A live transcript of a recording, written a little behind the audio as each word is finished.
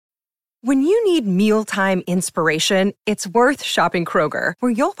When you need mealtime inspiration, it's worth shopping Kroger,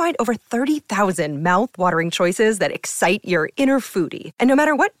 where you'll find over 30,000 mouth-watering choices that excite your inner foodie. And no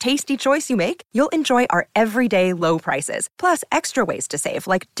matter what tasty choice you make, you'll enjoy our everyday low prices, plus extra ways to save,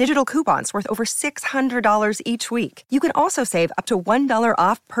 like digital coupons worth over $600 each week. You can also save up to $1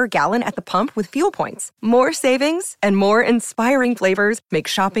 off per gallon at the pump with fuel points. More savings and more inspiring flavors make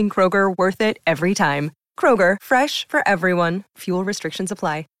shopping Kroger worth it every time. Kroger, fresh for everyone. Fuel restrictions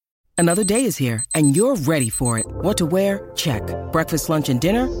apply. Another day is here, and you're ready for it. What to wear? Check. Breakfast, lunch, and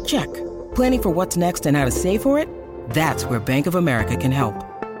dinner? Check. Planning for what's next and how to save for it? That's where Bank of America can help.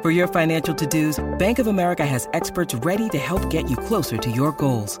 For your financial to-dos, Bank of America has experts ready to help get you closer to your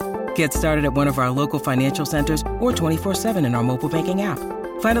goals. Get started at one of our local financial centers or 24/7 in our mobile banking app.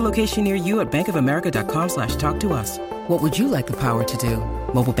 Find a location near you at bankofamerica.com/talktous. What would you like the power to do?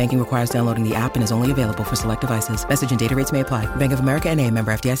 Mobile banking requires downloading the app and is only available for select devices. Message and data rates may apply. Bank of America N.A.,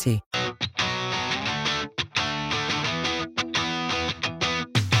 member FDIC.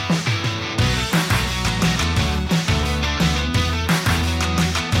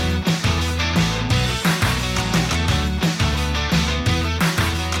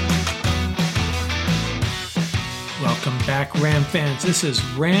 Welcome back, Ram fans. This is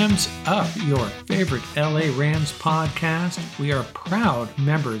Rams Up, your favorite LA Rams podcast. We are proud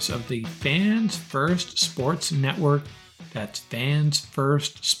members of the Fans First Sports Network. That's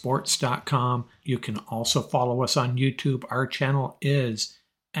fansfirstsports.com. You can also follow us on YouTube. Our channel is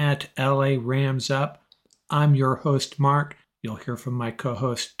at LA Rams Up. I'm your host, Mark. You'll hear from my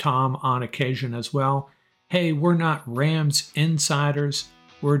co-host, Tom, on occasion as well. Hey, we're not Rams insiders.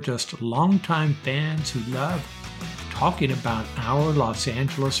 We're just longtime fans who love talking about our Los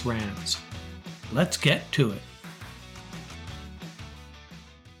Angeles Rams. Let's get to it.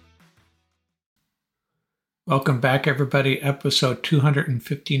 Welcome back, everybody. Episode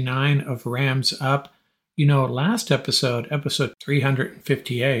 259 of Rams Up. You know, last episode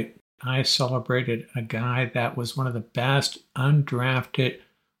 358, I celebrated a guy that was one of the best undrafted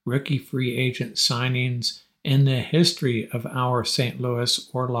rookie free agent signings in the history of our St.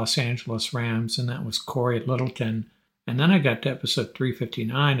 Louis or Los Angeles Rams, and that was Corey Littleton. And then I got to episode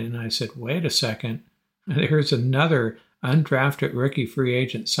 359, and I said, wait a second, there's another undrafted rookie free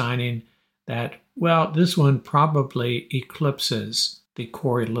agent signing that, well, this one probably eclipses the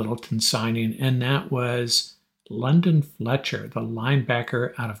Corey Littleton signing, and that was London Fletcher, the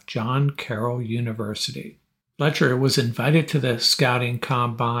linebacker out of John Carroll University. Fletcher was invited to the scouting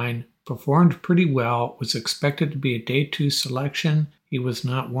combine, performed pretty well, was expected to be a day 2 selection. He was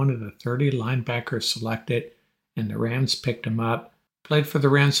not one of the 30 linebackers selected, and the Rams picked him up. Played for the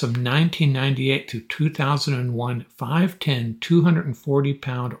Rams from 1998 to 2001, 5'10",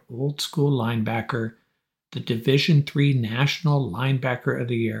 240-pound old-school linebacker, the Division III National Linebacker of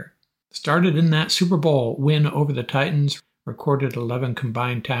the Year. Started in that Super Bowl win over the Titans, recorded 11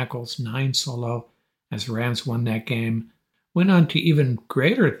 combined tackles, 9 solo, as the Rams won that game. Went on to even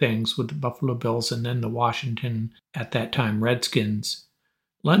greater things with the Buffalo Bills and then the Washington, at that time, Redskins.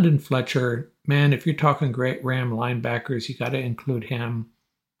 London Fletcher, man, if you're talking great Ram linebackers, you got to include him.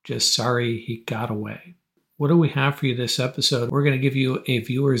 Just sorry he got away. What do we have for you this episode? We're going to give you a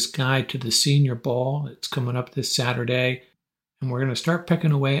viewer's guide to the Senior Bowl. It's coming up this Saturday. And we're going to start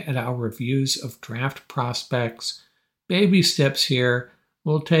picking away at our reviews of draft prospects. Baby steps here.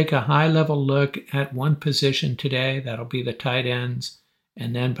 We'll take a high-level look at one position today. That'll be the tight ends.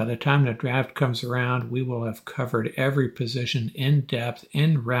 And then by the time the draft comes around, we will have covered every position in depth,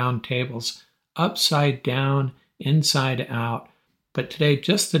 in round tables, upside down, inside out. But today,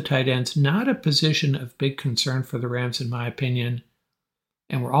 just the tight ends, not a position of big concern for the Rams, in my opinion.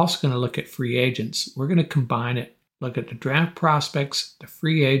 And we're also going to look at free agents. We're going to combine it, look at the draft prospects, the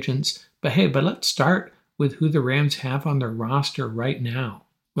free agents. But let's start with who the Rams have on their roster right now.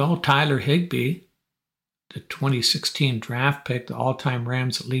 Well, Tyler Higbee, the 2016 draft pick, the all-time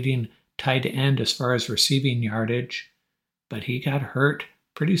Rams leading tight end as far as receiving yardage. But he got hurt.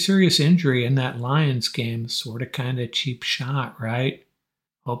 Pretty serious injury in that Lions game. Sort of kind of cheap shot, right?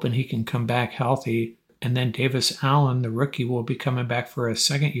 Hoping he can come back healthy. And then Davis Allen, the rookie, will be coming back for a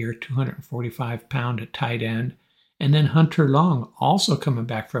second year, 245-pound at tight end. And then Hunter Long also coming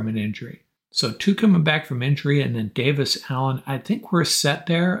back from an injury. So 2 coming back from injury, and then Davis Allen. I think we're set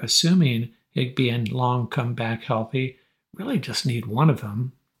there, assuming Higbee and Long come back healthy. Really just need one of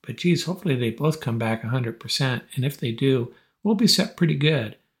them. But geez, hopefully they both come back 100%. And if they do, we'll be set pretty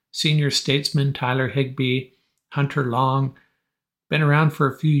good. Senior statesman Tyler Higbee, Hunter Long, been around for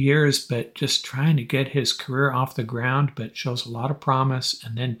a few years, but just trying to get his career off the ground, but shows a lot of promise.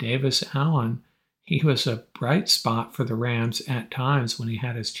 And then Davis Allen, He was a bright spot for the Rams at times when he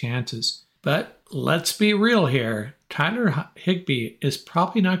had his chances. But let's be real here. Tyler Higbee is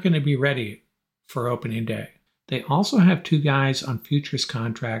probably not going to be ready for opening day. They also have two guys on futures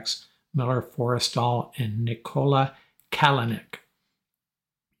contracts, Miller Forristall and Nikola Kalanick.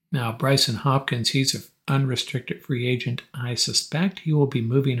 Now, Brycen Hopkins, he's an unrestricted free agent. I suspect he will be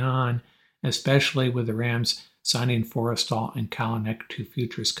moving on, especially with the Rams signing Forristall and Kalanick to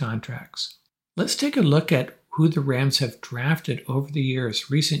futures contracts. Let's take a look at who the Rams have drafted over the years,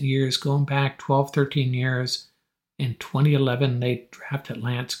 recent years, going back 12, 13 years. In 2011, they drafted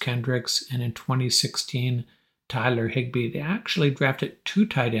Lance Kendricks, and in 2016, Tyler Higbee. They actually drafted two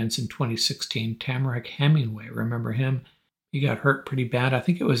tight ends in 2016. Tamarick Hemingway, remember him? He got hurt pretty bad. I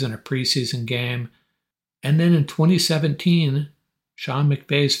think it was in a preseason game. And then in 2017, Sean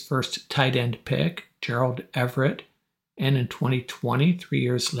McVay's first tight end pick, Gerald Everett. And in 2020, 3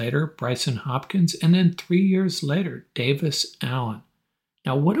 years later, Brycen Hopkins. And then 3 years later, Davis Allen.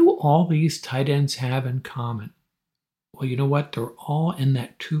 Now, what do all these tight ends have in common? Well, you know what? They're all in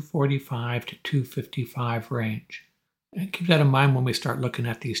that 245 to 255 range. And keep that in mind when we start looking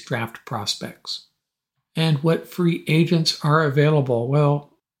at these draft prospects. And what free agents are available?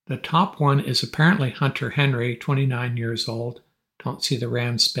 Well, the top one is apparently Hunter Henry, 29 years old. Don't see the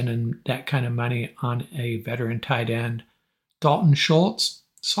Rams spending that kind of money on a veteran tight end. Dalton Schultz,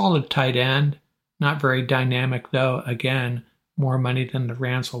 solid tight end. Not very dynamic, though. Again, more money than the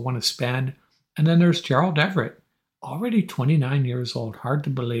Rams will want to spend. And then there's Gerald Everett, already 29 years old. Hard to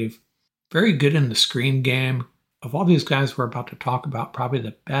believe. Very good in the screen game. Of all these guys we're about to talk about, probably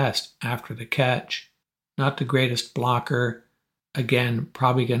the best after the catch. Not the greatest blocker. Again,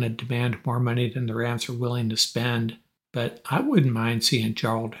 probably going to demand more money than the Rams are willing to spend. But I wouldn't mind seeing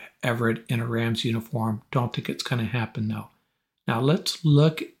Gerald Everett in a Rams uniform. Don't think it's going to happen, though. Now let's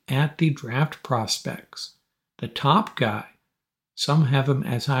look at the draft prospects. The top guy, some have him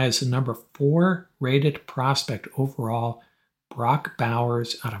as high as the number 4 rated prospect overall, Brock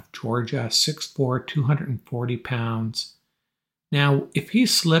Bowers out of Georgia, 6'4", 240 pounds. Now, if he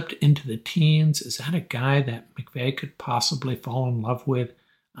slipped into the teens, is that a guy that McVay could possibly fall in love with?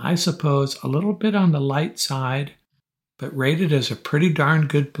 I suppose a little bit on the light side, but rated as a pretty darn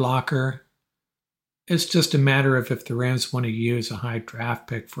good blocker. It's just a matter of if the Rams want to use a high draft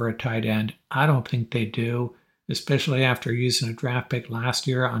pick for a tight end. I don't think they do, especially after using a draft pick last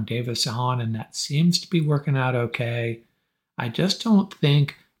year on Davis Allen, and that seems to be working out okay. I just don't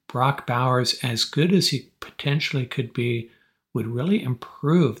think Brock Bowers, as good as he potentially could be, would really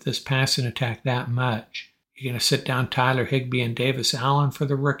improve this passing attack that much. You're going to sit down Tyler Higbee and Davis Allen for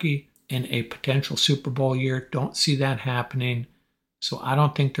the rookie in a potential Super Bowl year. Don't see that happening. So I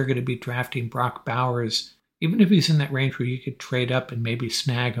don't think they're going to be drafting Brock Bowers, even if he's in that range where you could trade up and maybe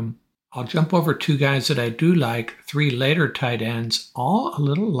snag him. I'll jump over two guys that I do like, 3 later tight ends, all a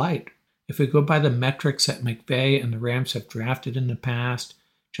little light. If we go by the metrics that McVay and the Rams have drafted in the past,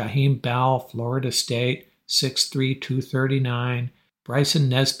 Jaheim Bell, Florida State, 6'3", 239. Bryson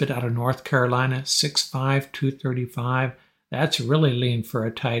Nesbitt out of North Carolina, 6'5", 235. That's really lean for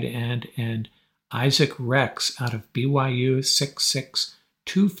a tight end. And Isaac Rex out of BYU, 6'6",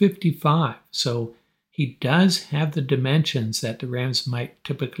 255. So he does have the dimensions that the Rams might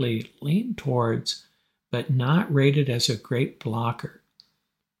typically lean towards, but not rated as a great blocker.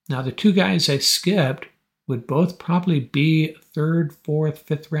 Now, the two guys I skipped would both probably be 3rd, 4th,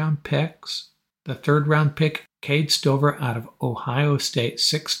 5th round picks. The 3rd round pick, Cade Stover out of Ohio State,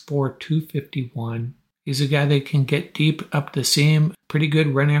 6'4", 251. He's a guy that can get deep up the seam, pretty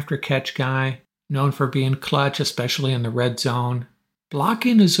good run after catch guy, known for being clutch, especially in the red zone.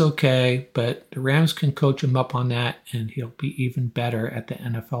 Blocking is okay, but the Rams can coach him up on that, and he'll be even better at the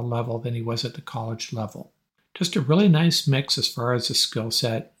NFL level than he was at the college level. Just a really nice mix as far as the skill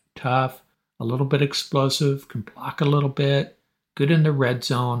set. Tough, a little bit explosive, can block a little bit, good in the red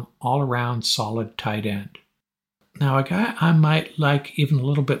zone, all around solid tight end. Now, a guy I might like even a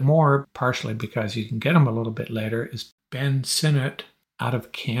little bit more, partially because you can get him a little bit later, is Ben Sinnott out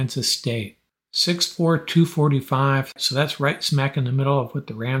of Kansas State. 6'4", 245, so that's right smack in the middle of what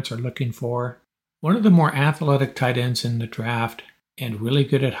the Rams are looking for. One of the more athletic tight ends in the draft, and really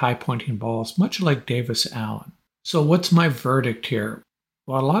good at high-pointing balls, much like Davis Allen. So what's my verdict here?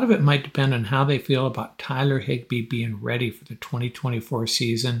 Well, a lot of it might depend on how they feel about Tyler Higbee being ready for the 2024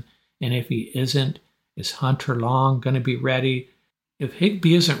 season, and if he isn't, is Hunter Long going to be ready? If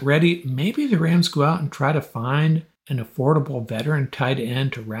Higbee isn't ready, maybe the Rams go out and try to find an affordable veteran tight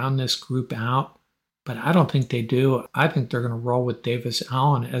end to round this group out, but I don't think they do. I think they're going to roll with Davis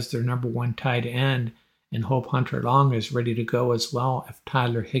Allen as their number 1 tight end and hope Hunter Long is ready to go as well if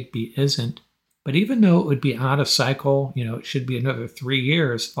Tyler Higbee isn't. But even though it would be out of cycle, it should be another 3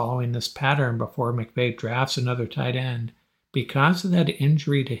 years following this pattern before McVay drafts another tight end. Because of that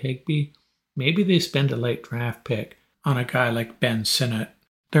injury to Higbee, maybe they spend a late draft pick on a guy like Ben Sinnott.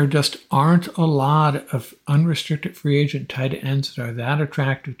 There just aren't a lot of unrestricted free agent tight ends that are that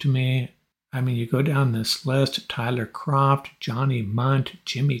attractive to me. I mean, you go down this list: Tyler Kroft, Johnny Munt,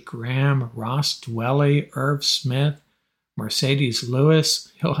 Jimmy Graham, Ross Dwelly, Irv Smith, Mercedes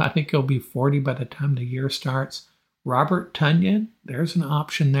Lewis. I think he'll be 40 by the time the year starts. Robert Tonyan, there's an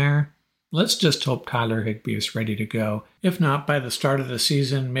option there. Let's just hope Tyler Higbee is ready to go. If not, by the start of the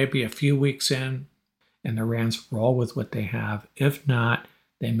season, maybe a few weeks in, and the Rams roll with what they have. If not,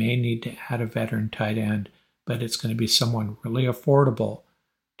 they may need to add a veteran tight end, but it's going to be someone really affordable,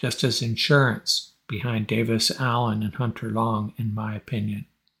 just as insurance behind Davis Allen and Hunter Long, in my opinion.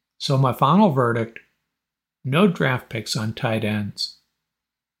 So my final verdict: no draft picks on tight ends.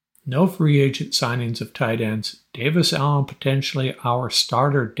 No free agent signings of tight ends. Davis Allen potentially our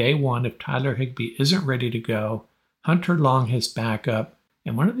starter day one if Tyler Higbee isn't ready to go. Hunter Long his backup.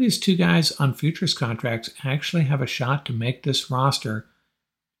 And one of these two guys on futures contracts actually have a shot to make this roster.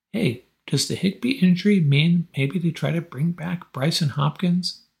 Hey, does the Higbee injury mean maybe they try to bring back Bryson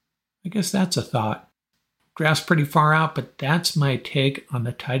Hopkins? I guess that's a thought. Draft's pretty far out, but that's my take on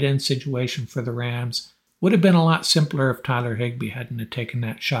the tight end situation for the Rams. Would have been a lot simpler if Tyler Higbee hadn't have taken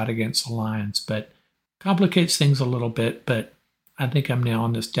that shot against the Lions, but complicates things a little bit, but I think I'm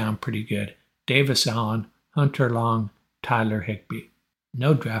nailing this down pretty good. Davis Allen, Hunter Long, Tyler Higbee.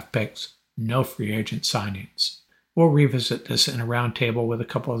 No draft picks, no free agent signings. We'll revisit this in a roundtable with a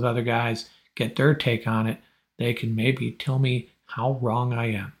couple of other guys, get their take on it. They can maybe tell me how wrong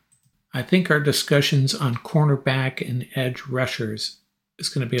I am. I think our discussions on cornerback and edge rushers is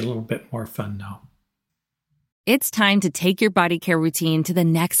going to be a little bit more fun though. It's time to take your body care routine to the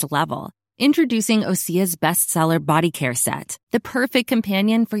next level. Introducing Osea's bestseller Body Care Set, the perfect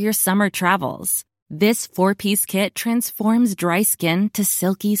companion for your summer travels. This 4-piece kit transforms dry skin to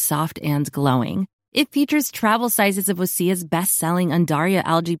silky, soft, and glowing. It features travel sizes of Osea's best-selling Undaria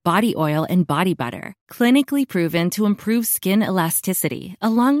algae body oil and body butter, clinically proven to improve skin elasticity,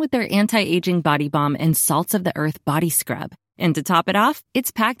 along with their anti-aging body balm and salts of the earth body scrub. And to top it off,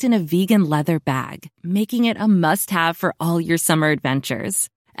 it's packed in a vegan leather bag, making it a must-have for all your summer adventures.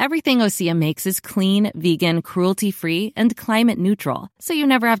 Everything Osea makes is clean, vegan, cruelty-free, and climate-neutral, so you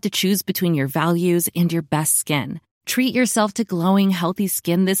never have to choose between your values and your best skin. Treat yourself to glowing, healthy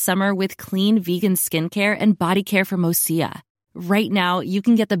skin this summer with clean, vegan skincare and body care from Osea. Right now, you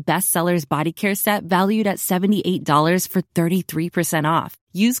can get the bestsellers Body Care Set valued at $78 for 33% off.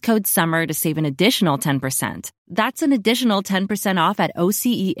 Use code SUMMER to save an additional 10%. That's an additional 10% off at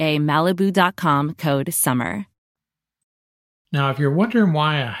OCEAMalibu.com, code SUMMER. Now, if you're wondering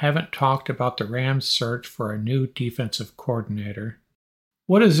why I haven't talked about the Rams' search for a new defensive coordinator,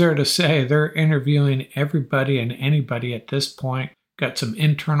 what is there to say? They're interviewing everybody and anybody at this point. Got some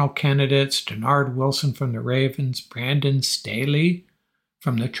internal candidates: Denard Wilson from the Ravens, Brandon Staley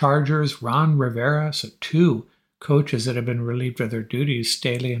from the Chargers, Ron Rivera. So 2 coaches that have been relieved of their duties,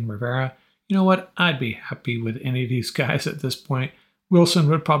 Staley and Rivera. You know what? I'd be happy with any of these guys at this point. Wilson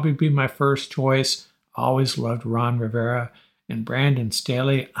would probably be my first choice. Always loved Ron Rivera. And Brandon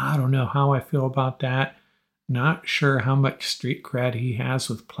Staley, I don't know how I feel about that. Not sure how much street cred he has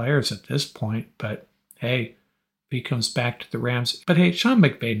with players at this point, but hey, he comes back to the Rams. But hey, Sean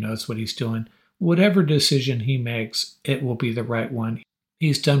McVay knows what he's doing. Whatever decision he makes, it will be the right one.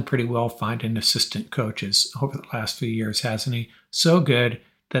 He's done pretty well finding assistant coaches over the last few years, hasn't he? So good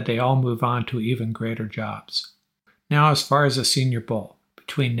that they all move on to even greater jobs. Now, as far as the Senior Bowl,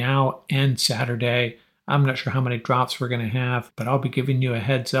 between now and Saturday, I'm not sure how many drops we're going to have, but I'll be giving you a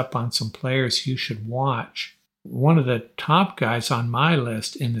heads up on some players you should watch. One of the top guys on my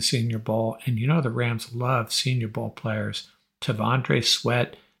list in the Senior Bowl, and you know the Rams love Senior Bowl players, T'Vondre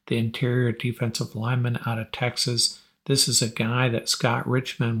Sweat, the interior defensive lineman out of Texas. This is a guy that Scott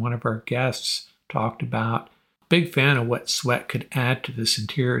Richmond, one of our guests, talked about. Big fan of what Sweat could add to this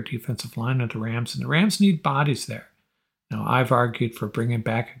interior defensive line of the Rams, and the Rams need bodies there. Now, I've argued for bringing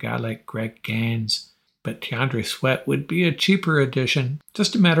back a guy like Greg Gaines, but T'Vondre Sweat would be a cheaper addition.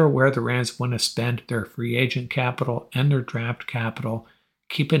 Just a matter of where the Rams want to spend their free agent capital and their draft capital.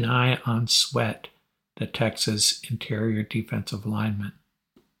 Keep an eye on Sweat, the Texas interior defensive lineman.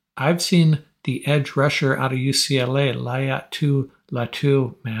 I've seen the edge rusher out of UCLA, Laiatu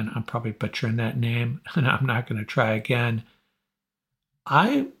Latu. Man, I'm probably butchering that name, and I'm not going to try again.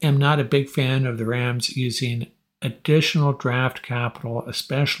 I am not a big fan of the Rams using additional draft capital,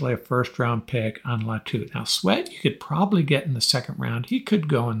 especially a first-round pick on Latu. Now, Sweat you could probably get in the second round. He could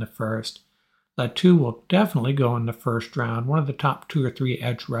go in the first. Latu will definitely go in the first round, one of the top 2 or 3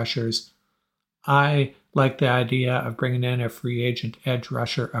 edge rushers. I like the idea of bringing in a free agent edge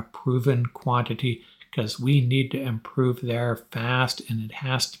rusher, a proven quantity, because we need to improve there fast, and it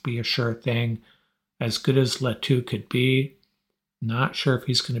has to be a sure thing. As good as Latu could be, not sure if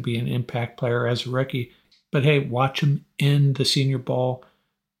he's going to be an impact player as a rookie, but hey, watch him in the Senior Bowl.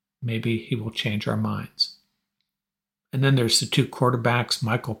 Maybe he will change our minds. And then there's the 2 quarterbacks,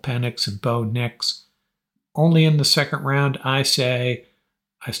 Michael Penix and Bo Nix. Only in the second round, I say.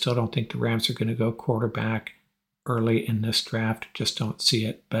 I still don't think the Rams are going to go quarterback early in this draft. Just don't see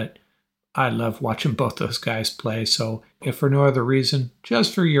it. But I love watching both those guys play. So if for no other reason,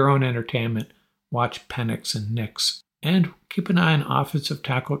 just for your own entertainment, watch Penix and Nix. And keep an eye on offensive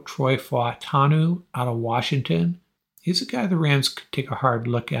tackle Troy Fautanu out of Washington. He's a guy the Rams could take a hard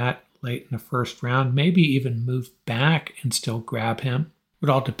look at late in the first round, maybe even move back and still grab him. It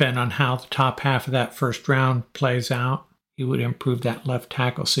would all depend on how the top half of that first round plays out. He would improve that left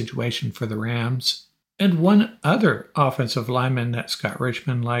tackle situation for the Rams. And one other offensive lineman that Scott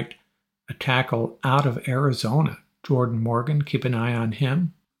Richmond liked, a tackle out of Arizona, Jordan Morgan. Keep an eye on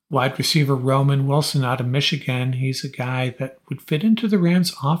him. Wide receiver Roman Wilson out of Michigan. He's a guy that would fit into the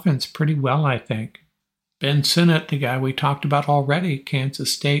Rams offense pretty well, I think. Ben Sinnott, the guy we talked about already,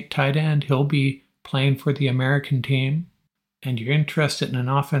 Kansas State tight end. He'll be playing for the American team. And you're interested in an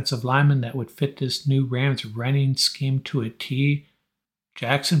offensive lineman that would fit this new Rams running scheme to a T.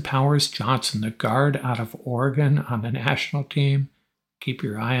 Jackson Powers Johnson, the guard out of Oregon on the national team. Keep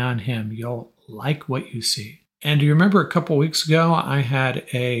your eye on him. You'll like what you see. And do you remember a couple weeks ago, I had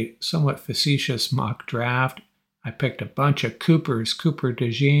a somewhat facetious mock draft. I picked a bunch of Coopers, Cooper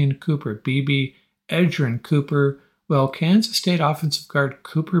DeJean, Cooper Beebe, Edgerrin Cooper. Well, Kansas State offensive guard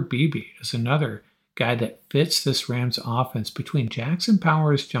Cooper Beebe is another guy that fits this Rams offense between Jackson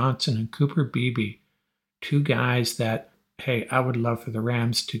Powers Johnson and Cooper Beebe. 2 guys that, hey, I would love for the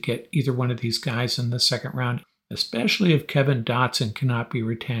Rams to get either one of these guys in the second round, especially if Kevin Dotson cannot be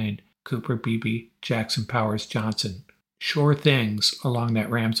retained. Cooper Beebe, Jackson Powers Johnson. Sure things along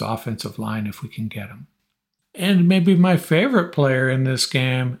that Rams offensive line if we can get them. And maybe my favorite player in this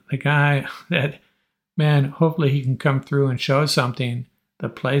game, the guy that, man, hopefully he can come through and show something, the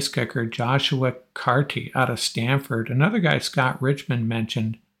place kicker Joshua Carty out of Stanford. Another guy Scott Richmond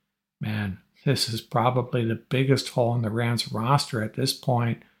mentioned. Man, this is probably the biggest hole in the Rams roster at this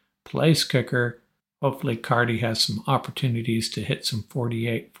point. Place kicker. Hopefully Carty has some opportunities to hit some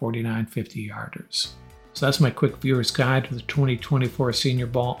 48, 49, 50-yarders. So that's my quick viewer's guide to the 2024 Senior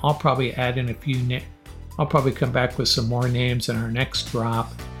Bowl. I'll probably add in a few I'll probably come back with some more names in our next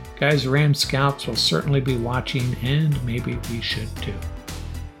drop. Guys, Rams scouts will certainly be watching, and maybe we should too.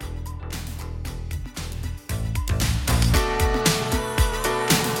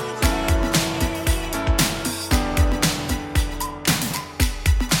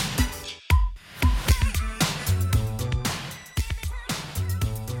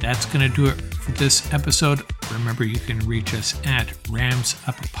 That's going to do it for this episode. Remember, you can reach us at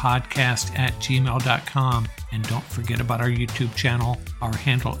ramsuppodcast@gmail.com. And don't forget about our YouTube channel. Our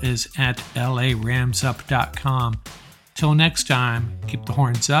handle is at laramsup.com. Till next time, keep the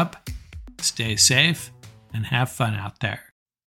horns up, stay safe, and have fun out there.